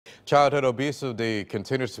Childhood obesity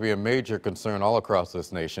continues to be a major concern all across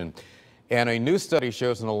this nation. And a new study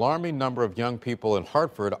shows an alarming number of young people in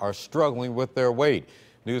Hartford are struggling with their weight.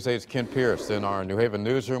 News 8's Ken Pierce in our New Haven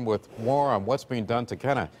newsroom with more on what's being done to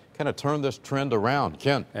kind of turn this trend around.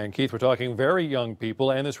 Ken. And Keith, we're talking very young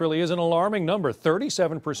people, and this really is an alarming number.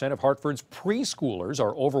 37% of Hartford's preschoolers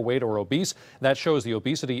are overweight or obese. That shows the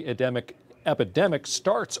obesity epidemic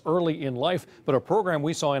starts early in life, but a program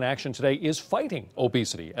we saw in action today is fighting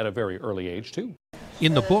obesity at a very early age, too.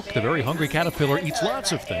 In the book, the very hungry caterpillar eats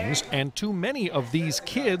lots of things, and too many of these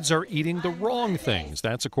kids are eating the wrong things.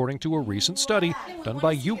 That's according to a recent study done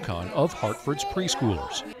by UConn of Hartford's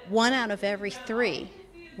preschoolers. 1 out of every 3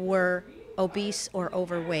 were obese or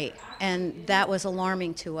overweight, and that was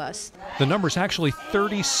alarming to us. The number's actually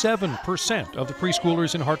 37% of the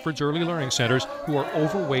preschoolers in Hartford's early learning centers who are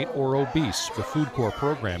overweight or obese. The Food Corps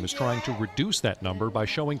program is trying to reduce that number by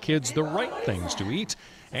showing kids the right things to eat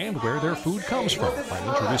and where their food comes from by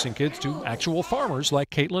introducing kids to actual farmers like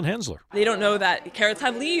Caitlin Hensler. They don't know that carrots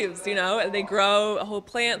have leaves, and they grow a whole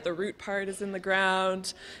plant. The root part is in the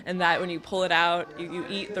ground, and that when you pull it out, you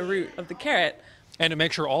eat the root of the carrot. And to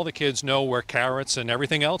make sure all the kids know where carrots and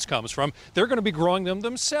everything else comes from, they're going to be growing them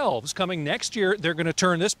themselves. Coming next year, they're going to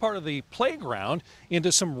turn this part of the playground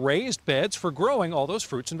into some raised beds for growing all those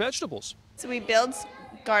fruits and vegetables. So we build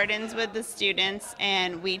gardens with the students,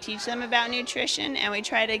 and we teach them about nutrition, and we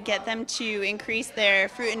try to get them to increase their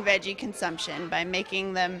fruit and veggie consumption by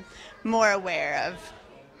making them more aware of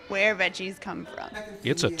where veggies come from.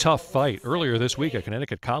 It's a tough fight. Earlier this week, a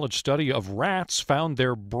Connecticut college study of rats found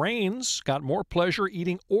their brains got more pleasure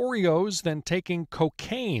eating Oreos than taking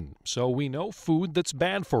cocaine. So we know food that's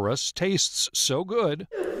bad for us tastes so good.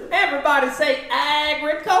 Everybody say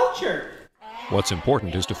agriculture. What's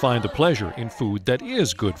important is to find the pleasure in food that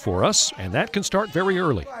is good for us, and that can start very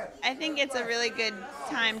early. I think it's a really good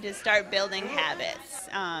time to start building habits.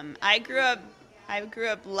 I grew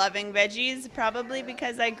up loving veggies probably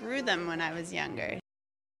because I grew them when I was younger.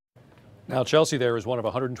 Now, Chelsea there is one of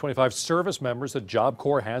 125 service members that Job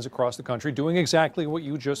Corps has across the country doing exactly what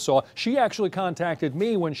you just saw. She actually contacted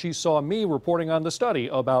me when she saw me reporting on the study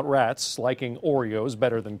about rats liking Oreos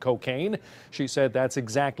better than cocaine. She said that's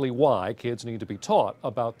exactly why kids need to be taught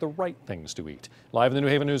about the right things to eat. Live in the New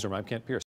Haven newsroom, I'm Kent Pierce.